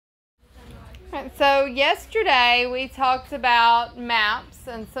Alright, so yesterday we talked about maps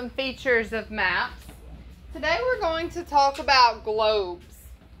and some features of maps. Today we're going to talk about globes.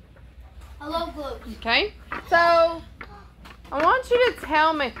 I love globes. Okay, so I want you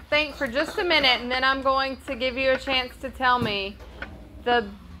to think for just a minute, and then I'm going to give you a chance to tell me the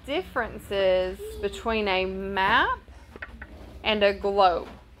differences between a map and a globe.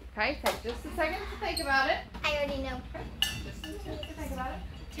 Okay, take just a second to think about it. I already know. Just a second to think about it.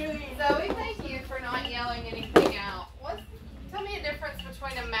 Zoe, thank you for not yelling anything out. Tell me a difference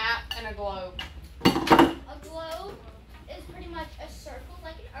between a map and a globe. A globe is pretty much a circle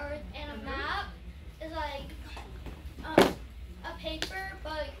like an earth, and a map is like a paper,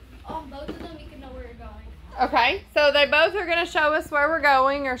 but on both of them you can know where you're going. Okay, so they both are going to show us where we're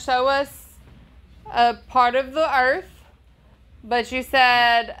going or show us a part of the earth. But you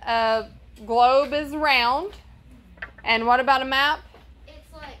said a globe is round. And what about a map?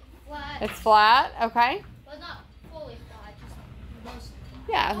 It's like flat. It's flat, okay. But not fully flat, just mostly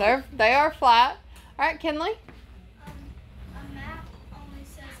flat. Yeah, they are flat. All right, Kinley? A map only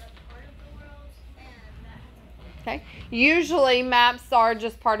says a part of the world, and that. Okay. Usually maps are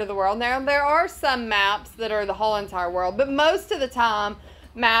just part of the world. Now, there are some maps that are the whole entire world, but most of the time,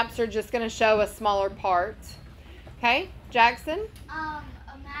 maps are just going to show a smaller part. Okay, Jackson?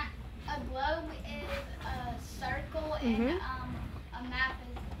 A globe is a circle, and a map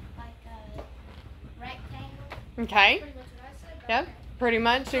is like a rectangle. Okay. Pretty much what I said. Yep, pretty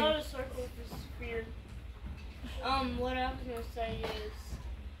much. Not a circle, it's a sphere. What I was gonna say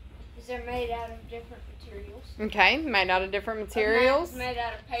is they're made out of different materials. Okay, made out of different materials. That's made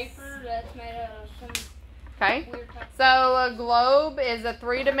out of paper. That's made out of some Okay. weird type. So a globe is a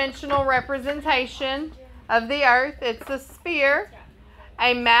three-dimensional representation of the earth. It's a sphere.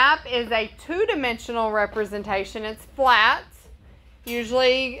 A map is a two-dimensional representation. It's flat,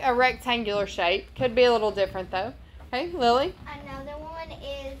 usually a rectangular shape. Could be a little different though. Okay, Lily? Another one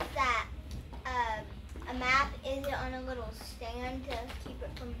is that a map is on a little stand to keep it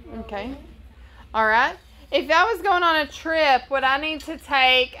from rolling. Okay. All right. If I was going on a trip, would I need to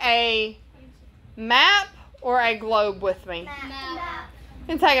take a map or a globe with me? Map.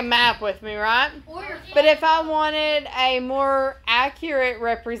 I can take a map with me, right? Or your But if I wanted a more accurate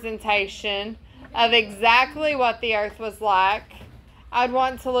representation of exactly what the earth was like, I'd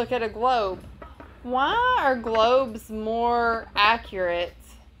want to look at a globe. Why are globes more accurate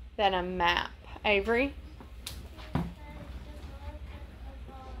than a map? Avery?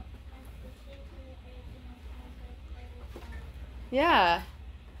 Yeah.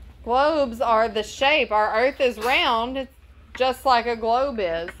 Globes are the shape. Our earth is round. It's just like a globe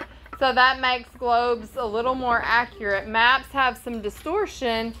is. So that makes globes a little more accurate. Maps have some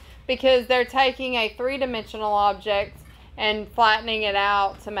distortion because they're taking a three-dimensional object and flattening it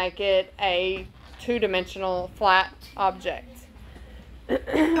out to make it a two-dimensional flat object.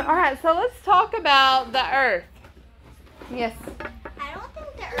 All right, so let's talk about the earth. Yes? I don't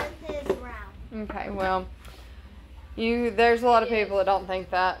think the earth is round. Okay, well, there's a lot of people that don't think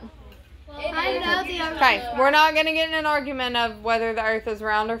that. I know the earth. Okay, we're not going to get in an argument of whether the earth is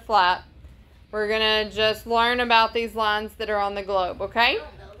round or flat. We're going to just learn about these lines that are on the globe, okay?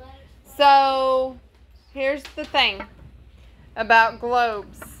 So, here's the thing about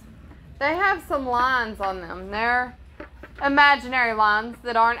globes. They have some lines on them. They're imaginary lines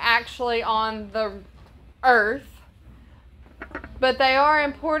that aren't actually on the earth. But they are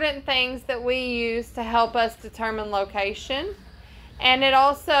important things that we use to help us determine location. And it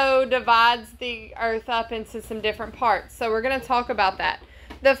also divides the earth up into some different parts. So we're going to talk about that.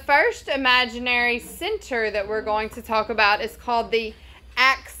 The first imaginary center that we're going to talk about is called the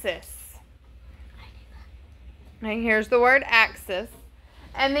axis. And here's the word axis.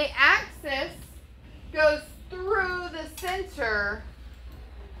 And the axis goes through the center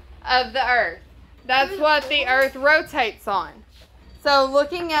of the earth. That's what the earth rotates on. So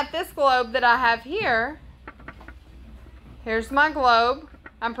looking at this globe that I have here, here's my globe.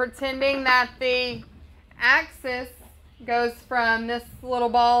 I'm pretending that the axis goes from this little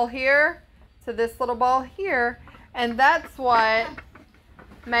ball here to this little ball here. And that's what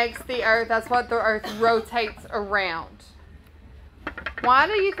makes the earth, that's what the earth rotates around. Why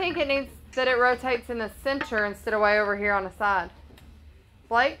do you think that it rotates in the center instead of way over here on the side?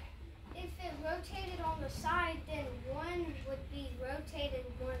 Blake? If it rotated on the side, then one would be rotated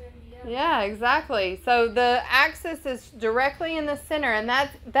more than the other. Yeah, exactly. So the axis is directly in the center, and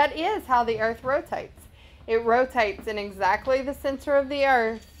that is how the earth rotates. It rotates in exactly the center of the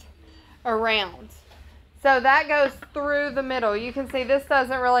earth around. So that goes through the middle. You can see this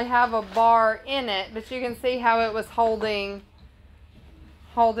doesn't really have a bar in it, but you can see how it was holding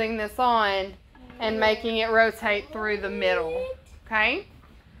holding this on and making it rotate through the middle. Okay?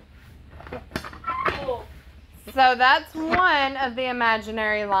 Cool. So that's one of the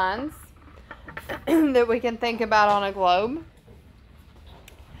imaginary lines that we can think about on a globe.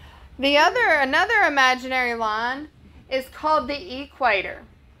 Another imaginary line is called the equator.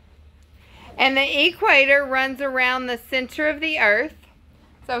 And the equator runs around the center of the earth.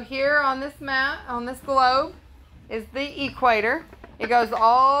 So here on this map, on this globe, is the equator. It goes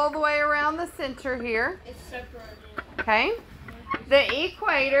all the way around the center here. It's separated. Okay? The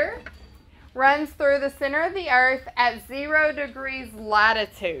equator runs through the center of the earth at 0 degrees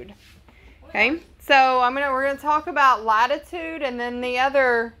latitude. Okay? So we're gonna talk about latitude and then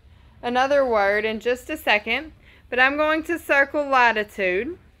another word in just a second. But I'm going to circle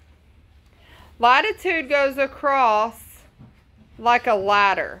latitude. Latitude goes across like a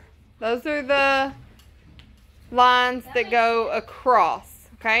ladder. Those are the lines that go across.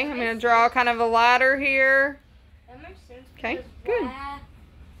 Okay? I'm going to draw kind of a ladder here. That makes sense. Okay, good.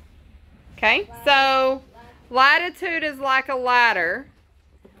 Okay, so latitude is like a ladder.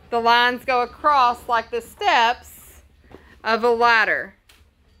 The lines go across like the steps of a ladder.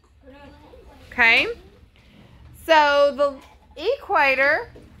 Okay? So the equator,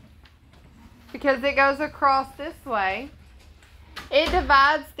 because it goes across this way, it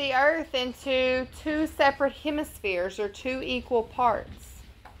divides the earth into two separate hemispheres or two equal parts.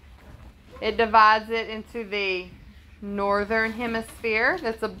 It divides it into the northern hemisphere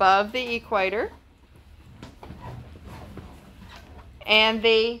that's above the equator and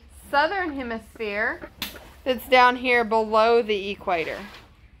the southern hemisphere that's down here below the equator.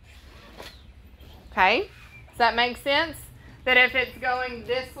 Okay? Does that make sense? That if it's going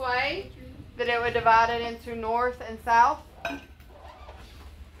this way, that it would divide it into north and south?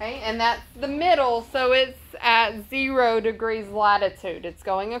 Okay, and that's the middle, so it's at 0 degrees latitude. It's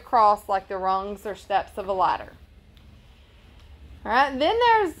going across like the rungs or steps of a ladder. All right, then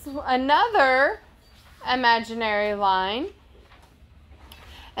there's another imaginary line.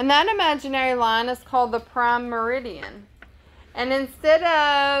 And that imaginary line is called the prime meridian. And instead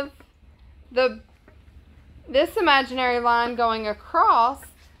of this imaginary line going across,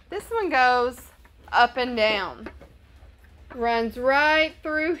 this one goes up and down. Runs right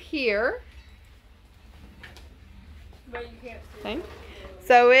through here. But you can't see. Okay.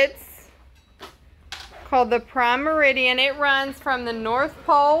 So it's called the prime meridian. It runs from the North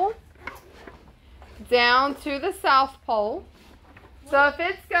Pole down to the South Pole. So if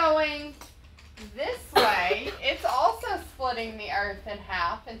it's going this way, it's also splitting the earth in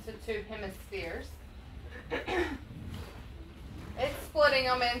half into two hemispheres. It's splitting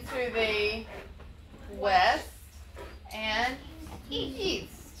them into the west and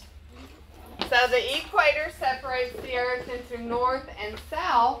east. So the equator separates the earth into north and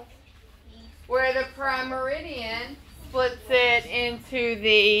south, where the prime meridian splits it into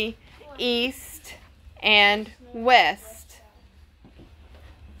the east and west.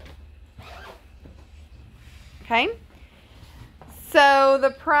 Okay? So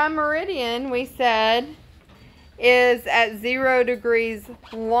the prime meridian, we said, is at 0 degrees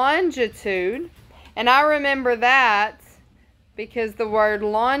longitude. And I remember that because the word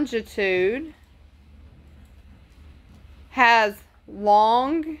longitude has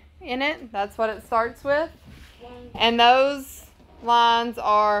long in it. That's what it starts with. And those lines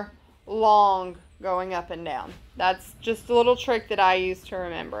are long going up and down. That's just a little trick that I use to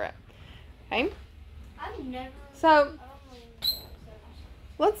remember it. Okay? I've never. So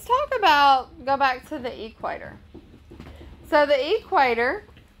let's go back to the equator. So the equator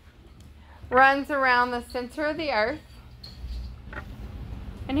runs around the center of the earth.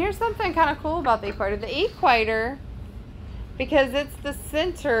 And here's something kind of cool about the equator. The equator, because it's the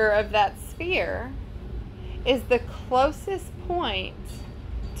center of that sphere, is the closest point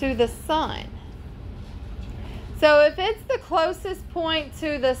to the sun. So if it's the closest point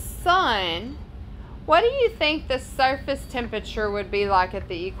to the sun, what do you think the surface temperature would be like at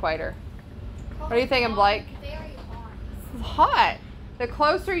the equator? What are you thinking, Blake? Very hot. It's hot. The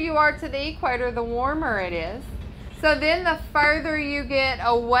closer you are to the equator, the warmer it is. So then the further you get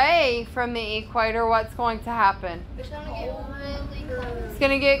away from the equator, what's going to happen? It's gonna get really cold. It's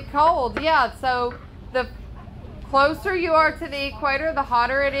going to get cold. Yeah, so the closer you are to the equator, the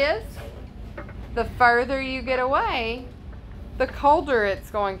hotter it is. The further you get away, the colder it's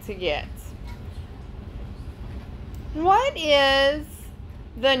going to get. What is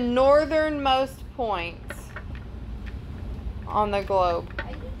the northernmost point on the globe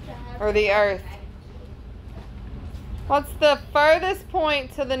or the earth? What's the furthest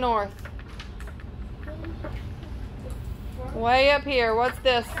point to the north? Way up here. What's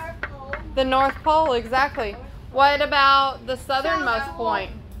this? North Pole. The North Pole, exactly. What about the southernmost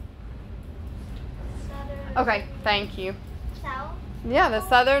point? Southern. Okay, thank you. South. Yeah, the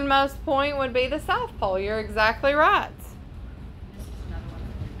southernmost point would be the South Pole. You're exactly right.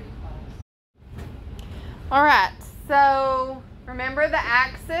 All right, so remember the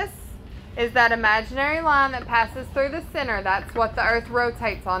axis is that imaginary line that passes through the center. That's what the Earth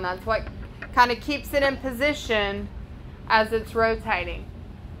rotates on. That's what kind of keeps it in position as it's rotating.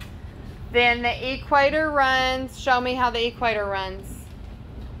 Then the equator runs. Show me how the equator runs.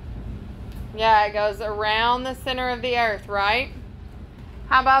 Yeah, it goes around the center of the Earth, right?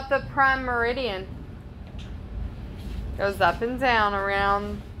 How about the prime meridian? Goes up and down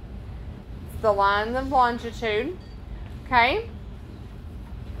around the lines of longitude. Okay?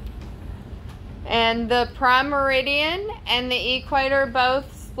 And the prime meridian and the equator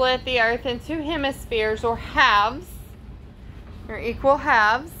both split the Earth into hemispheres or halves, or equal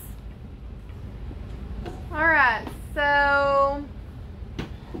halves. Alright, so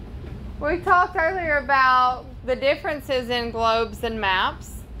we talked earlier about the differences in globes and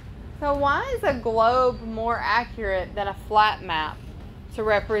maps. So why is a globe more accurate than a flat map to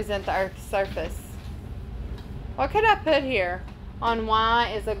represent the Earth's surface? What could I put here on why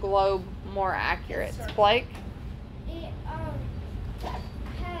is a globe more accurate? Blake? It has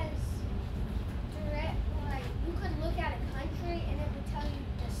direct, like, you could look at a country and it would tell you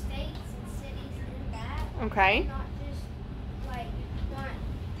the states and cities in that. Okay. Not just, like, not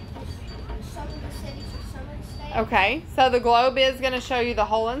just some of the cities or some of the states. Okay, so the globe is going to show you the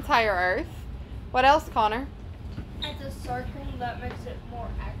whole entire Earth. What else, Connor? It's a circle that makes it more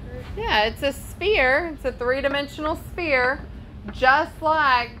accurate. Yeah, it's a sphere. It's a three-dimensional sphere, just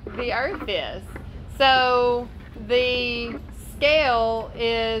like the Earth is. So the scale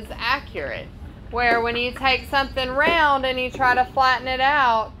is accurate. Where when you take something round and you try to flatten it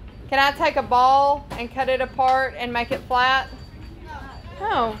out, can I take a ball and cut it apart and make it flat?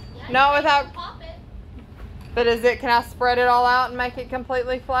 No. Not without... Pop it. But can I spread it all out and make it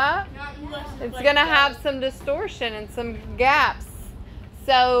completely flat? Not unless It's like going to that. have some distortion and some gaps.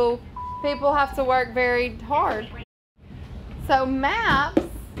 So people have to work very hard. So maps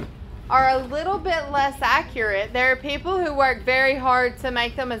are a little bit less accurate. There are people who work very hard to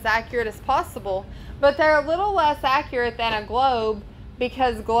make them as accurate as possible, but they're a little less accurate than a globe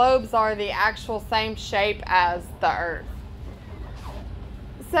because globes are the actual same shape as the Earth.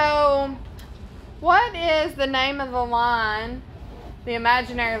 So what is the name of the line, the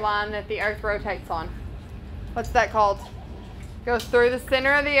imaginary line that the Earth rotates on? What's that called? Goes through the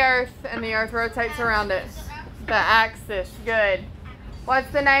center of the Earth and the Earth rotates around it. The axis. Good.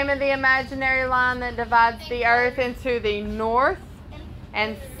 What's the name of the imaginary line that divides the Earth into the north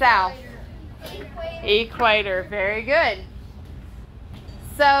and south? Equator. Very good.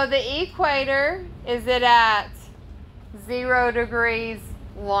 So the equator, is it at 0 degrees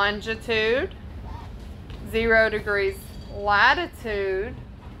longitude, 0 degrees latitude,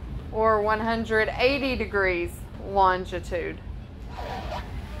 or 180 degrees longitude?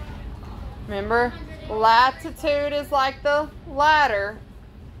 Remember, latitude is like the ladder,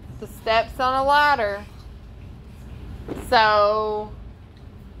 the steps on a ladder. So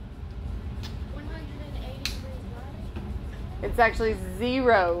 180 degrees latitude. it's actually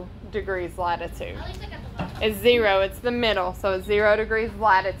 0 degrees latitude. At least I got the bottom. It's 0, it's the middle, so it's 0 degrees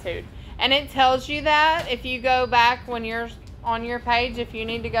latitude. And it tells you that if you go back when you're on your page, if you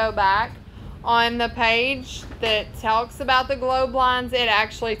need to go back on the page that talks about the globe lines, it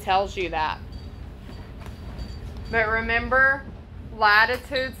actually tells you that. But remember,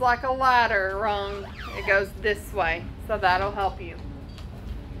 latitude's like a ladder rung. It goes this way, so that'll help you.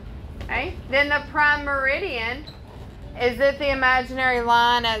 Okay, then the prime meridian, is it the imaginary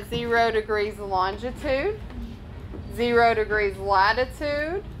line at 0 degrees longitude, 0 degrees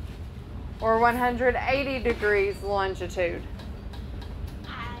latitude, or 180 degrees longitude?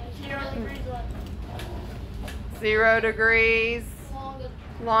 0 degrees left. 0 degrees Longest.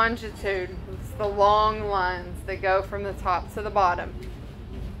 longitude. It's the long lines that go from the top to the bottom.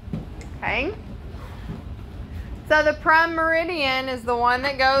 Okay? So the prime meridian is the one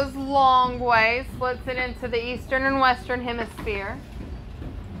that goes long way, splits it into the eastern and western hemisphere.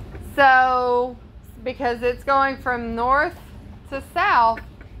 So, because it's going from north to south,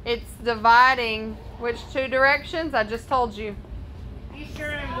 it's dividing which two directions? I just told you.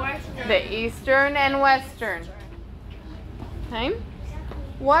 Eastern and western. The eastern and western. Okay?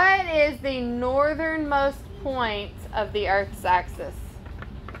 What is the northernmost point of the Earth's axis?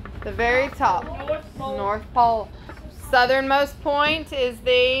 The very top. North Pole. North Pole. Southernmost point is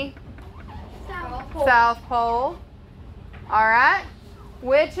the South Pole. South Pole. Alright?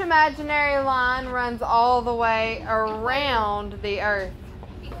 Which imaginary line runs all the way around the Earth?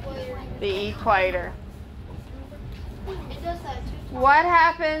 Equator. The equator. It does that 2 times. What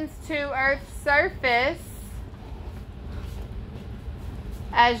happens to Earth's surface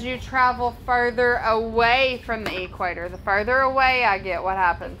as you travel further away from the equator? The further away I get, what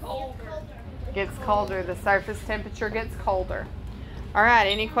happens? It gets colder. The surface temperature gets colder. Alright,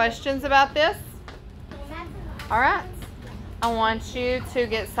 any questions about this? Alright. I want you to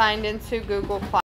get signed into Google Classroom.